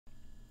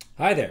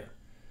Hi there.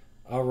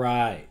 All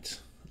right.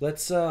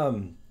 Let's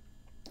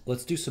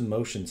do some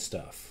motion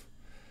stuff.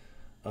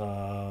 So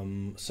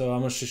I'm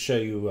going to show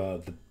you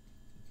the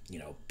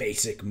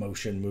basic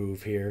motion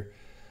move here.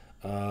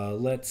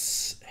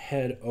 Let's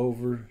head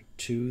over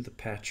to the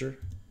patcher,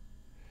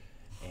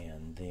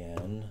 and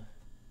then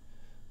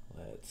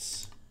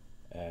let's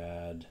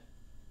add.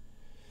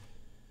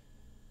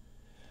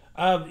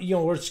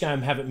 We're just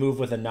gonna have it move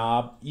with a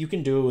knob. You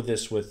can do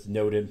this with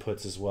node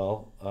inputs as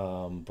well,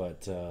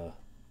 but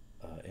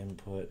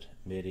input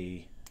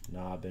MIDI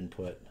knob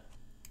input,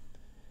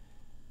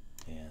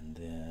 and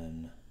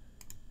then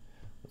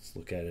let's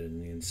look at it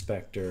in the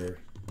inspector.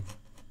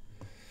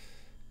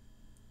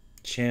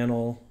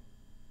 Channel.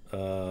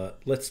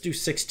 Let's do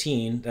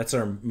 16. That's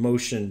our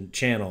motion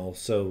channel,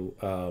 so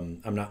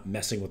I'm not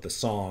messing with the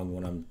song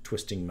when I'm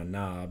twisting my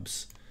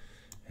knobs.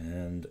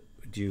 And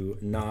do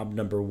knob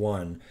number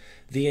 1.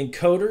 The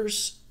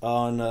encoders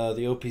on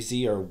the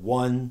OPZ are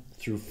 1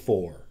 through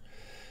 4.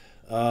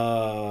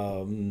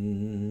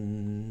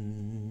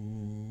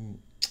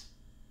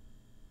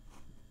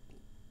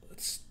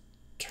 Let's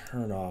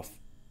turn off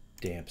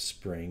damp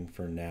spring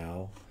for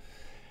now.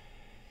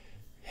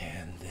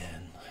 And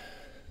then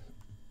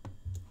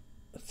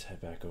let's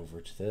head back over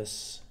to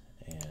this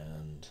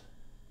and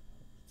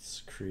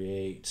let's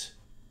create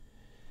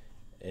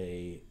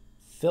a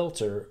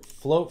filter,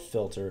 float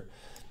filter.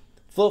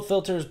 Float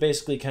filters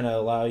basically kind of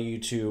allow you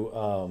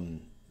to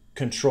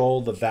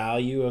control the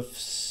value of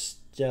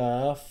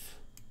stuff.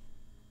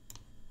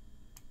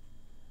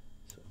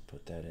 So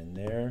put that in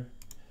there.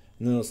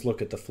 And then let's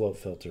look at the float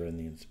filter in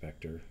the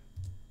inspector.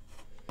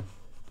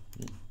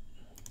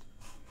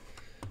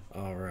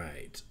 All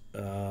right.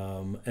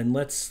 And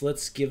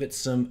let's give it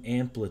some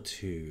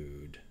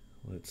amplitude.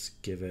 Let's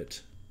give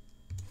it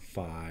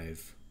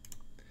 5.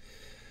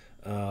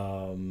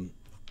 And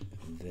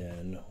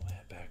then we'll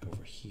head back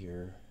over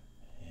here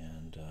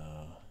and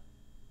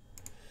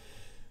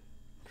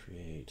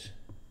create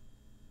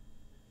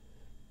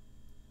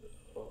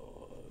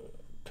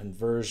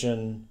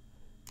conversion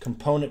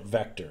component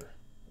vector,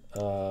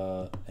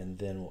 and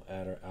then we'll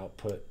add our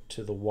output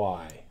to the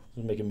Y.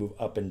 We'll make it move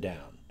up and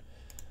down,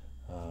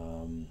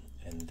 and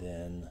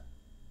then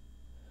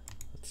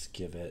let's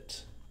give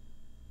it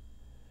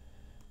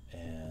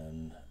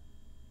an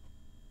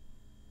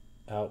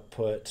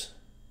output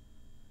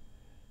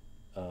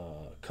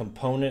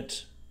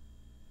component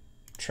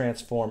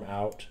transform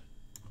out,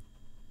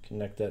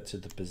 connect that to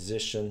the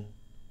position,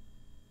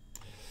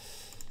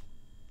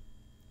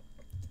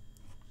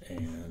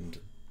 and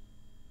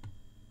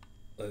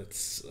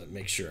let's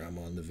make sure I'm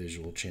on the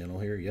visual channel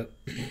here. Yep.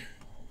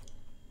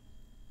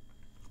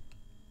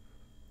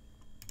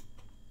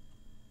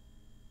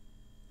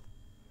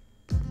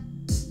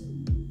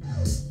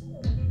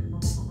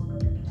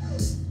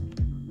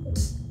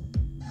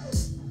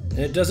 And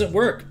it doesn't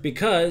work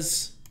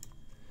because,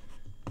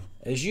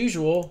 as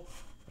usual,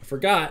 I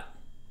forgot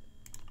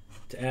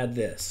to add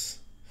this.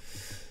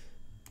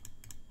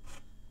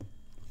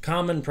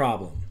 Common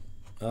problem.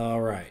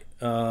 All right.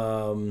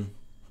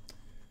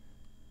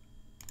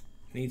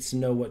 Needs to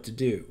know what to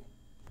do.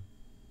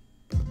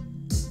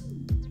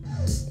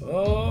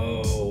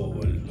 Oh,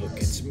 look,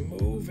 it's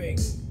moving.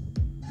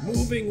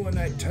 Moving when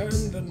I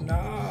turn the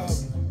knob.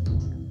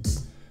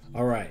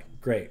 All right,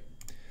 great.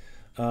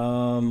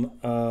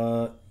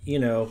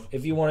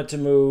 If you want it to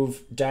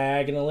move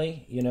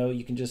diagonally,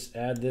 you can just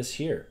add this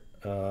here.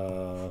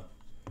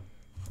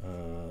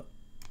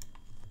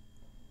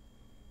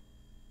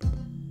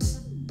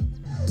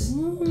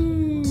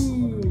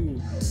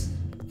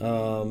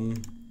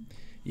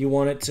 You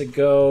want it to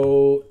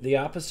go the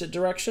opposite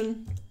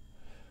direction?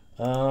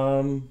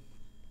 Then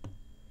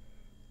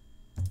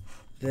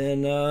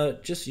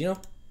just,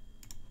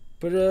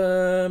 put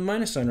a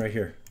minus sign right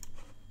here.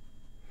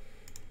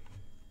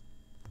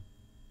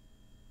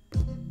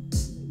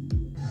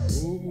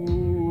 Ooh.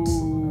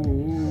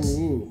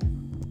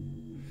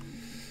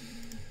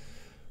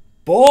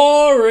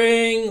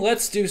 Boring.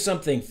 Let's do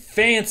something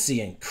fancy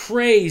and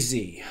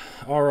crazy.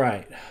 All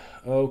right.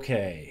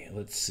 Okay.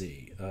 Let's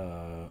see.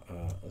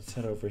 Let's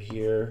head over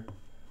here.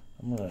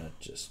 I'm gonna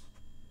just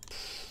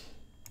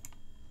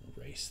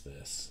erase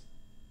this.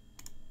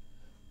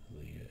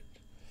 Delete it.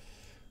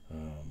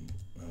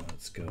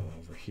 Let's go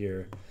over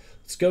here.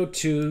 Let's go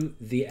to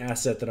the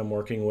asset that I'm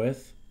working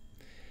with,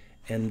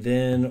 and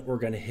then we're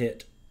gonna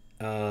hit.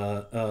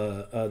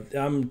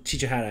 I'm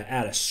teaching how to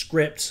add a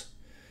script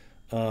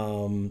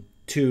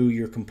to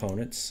your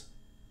components.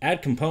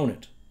 Add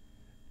component,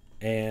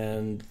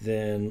 and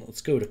then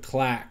let's go to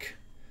clack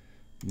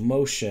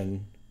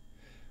motion,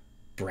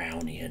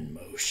 Brownian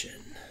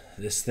motion.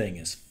 This thing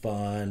is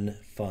fun.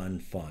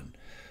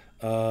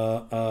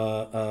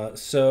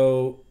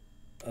 So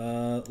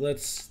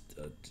let's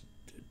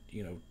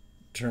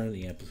turn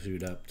the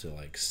amplitude up to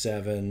like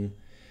 7,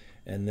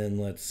 and then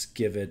let's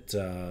give it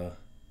a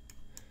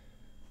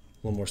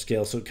little more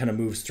scale so it kind of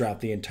moves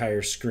throughout the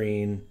entire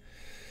screen.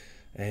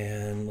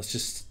 And let's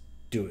just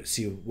do it,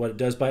 see what it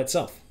does by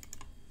itself.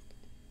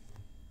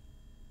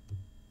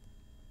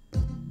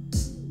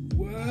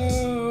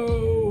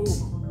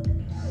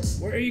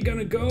 you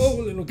gonna go,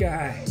 little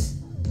guy?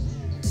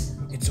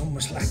 It's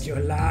almost like you're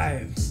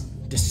alive,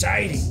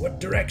 deciding what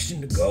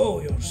direction to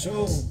go. You're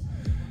so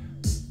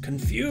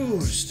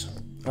confused.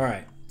 All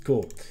right,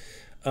 cool.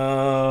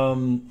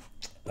 But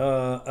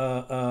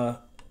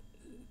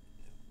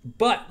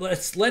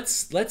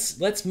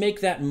let's make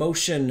that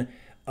motion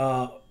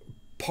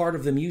part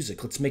of the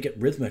music. Let's make it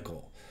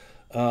rhythmical.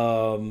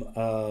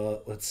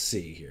 Let's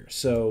see here.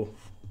 So,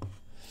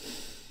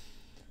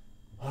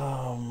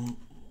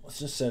 let's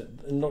just set,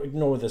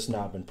 ignore this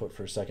knob input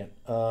for a second.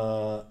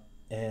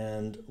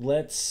 And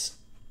let's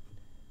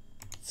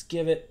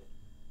give it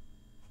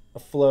a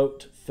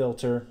float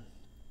filter.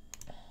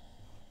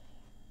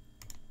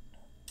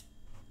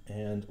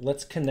 And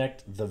let's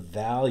connect the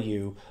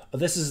value.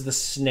 This is the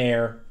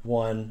snare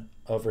one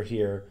over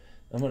here.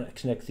 I'm going to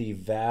connect the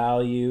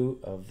value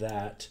of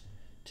that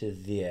to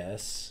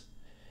this.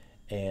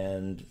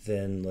 And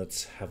then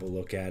let's have a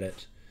look at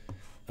it.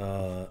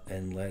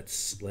 And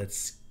let's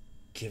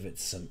give it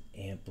some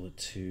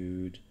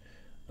amplitude.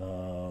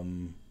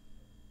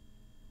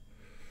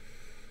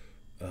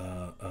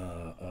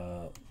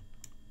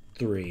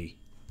 3,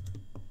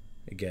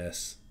 I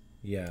guess.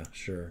 Yeah,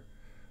 sure.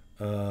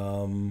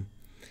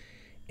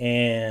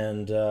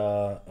 And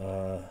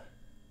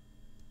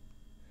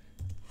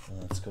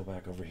let's go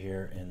back over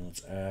here and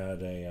let's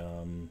add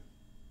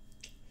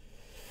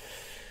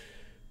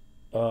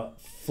a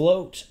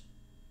float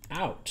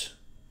out.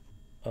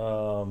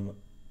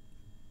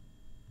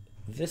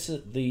 This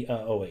is the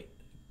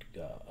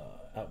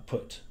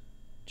output,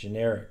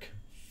 generic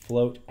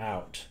float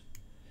out.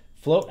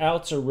 Float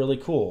outs are really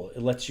cool.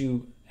 It lets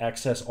you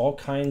access all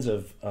kinds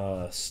of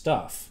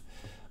stuff.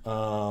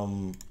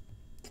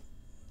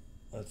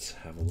 Let's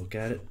have a look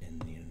at it in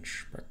the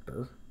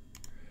inspector.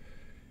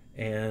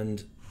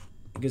 And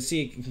you can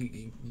see it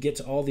can get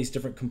to all these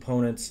different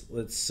components.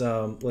 Let's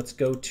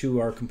go to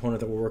our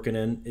component that we're working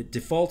in. It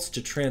defaults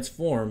to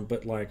transform,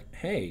 but like,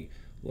 hey,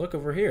 look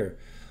over here.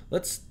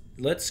 Let's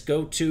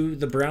go to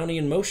the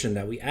Brownian motion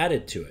that we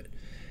added to it.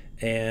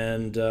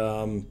 And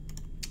then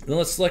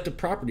let's select a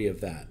property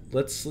of that.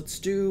 Let's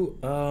do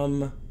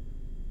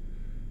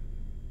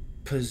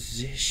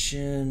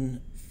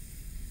position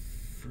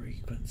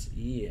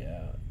frequency.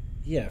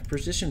 Yeah,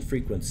 position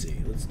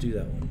frequency. Let's do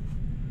that one.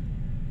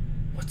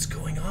 What's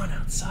going on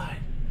outside?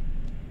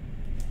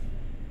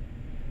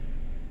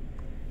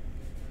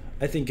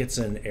 I think it's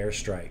an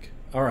airstrike.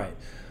 All right.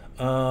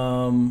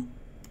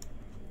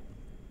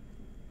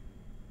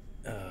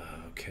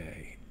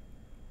 Okay.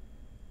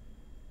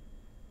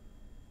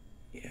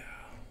 Yeah.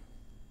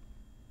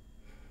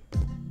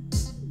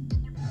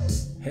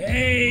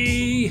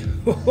 Hey!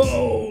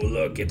 Whoa!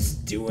 Look, it's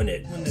doing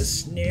it when the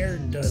snare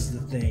does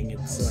the thing.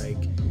 It's like,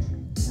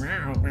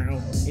 wow,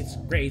 wow. It's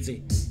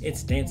crazy.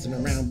 It's dancing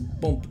around.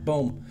 Boom,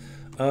 boom.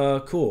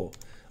 Cool.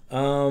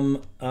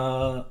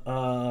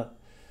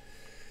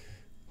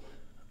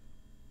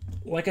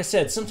 Like I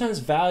said, sometimes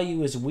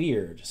value is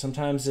weird.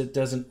 Sometimes it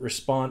doesn't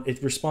respond.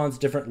 It responds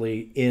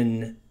differently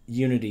in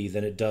Unity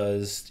than it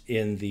does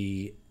in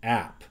the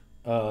app.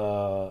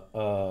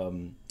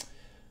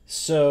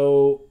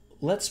 So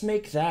let's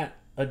make that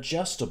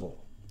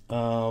adjustable.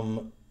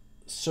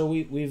 So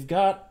we've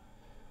got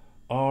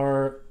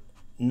our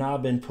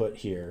knob input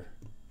here.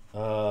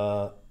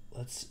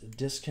 Let's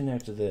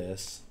disconnect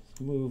this.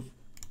 Move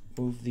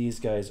these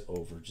guys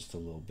over just a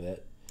little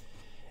bit,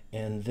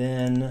 and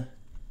then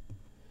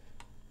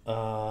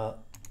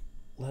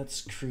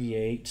let's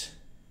create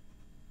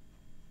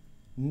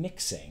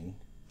mixing.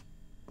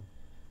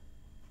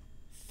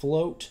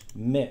 Float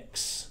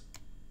mix.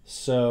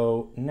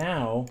 So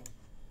now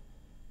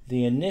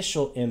the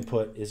initial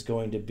input is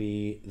going to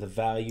be the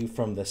value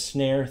from the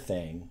snare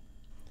thing,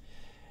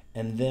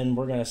 and then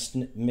we're going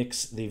to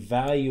mix the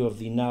value of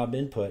the knob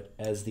input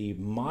as the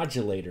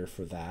modulator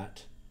for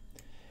that,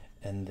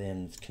 and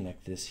then let's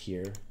connect this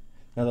here.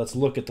 Now let's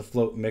look at the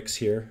float mix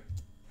here.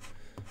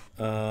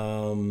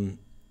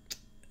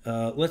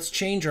 Let's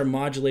change our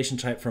modulation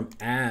type from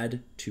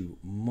add to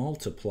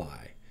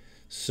multiply.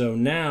 So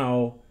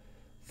now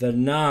the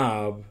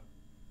knob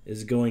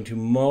is going to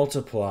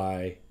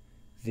multiply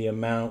the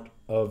amount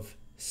of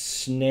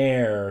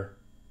snare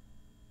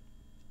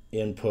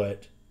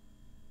input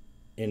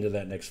into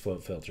that next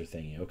float filter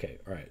thingy. Okay,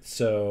 all right.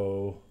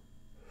 So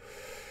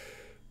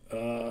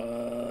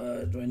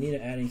do I need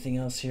to add anything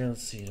else here?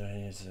 Let's see. Do I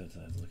need to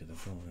look at the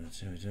phone?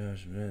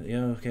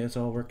 Yeah, okay, it's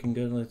all working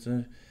good. Let's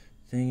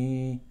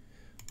thingy.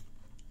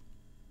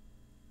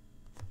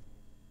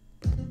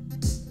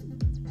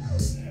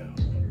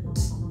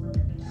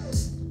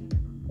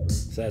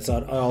 So that's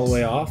all the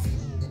way off.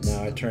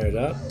 Now I turn it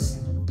up.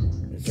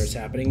 It starts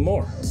happening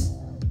more.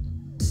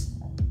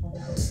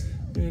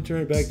 And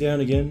turn it back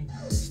down again.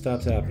 It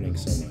stops happening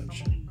so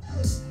much.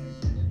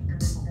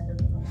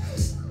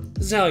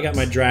 This is how I got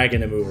my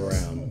dragon to move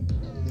around.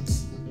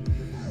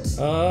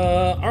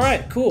 All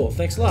right, cool.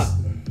 Thanks a lot.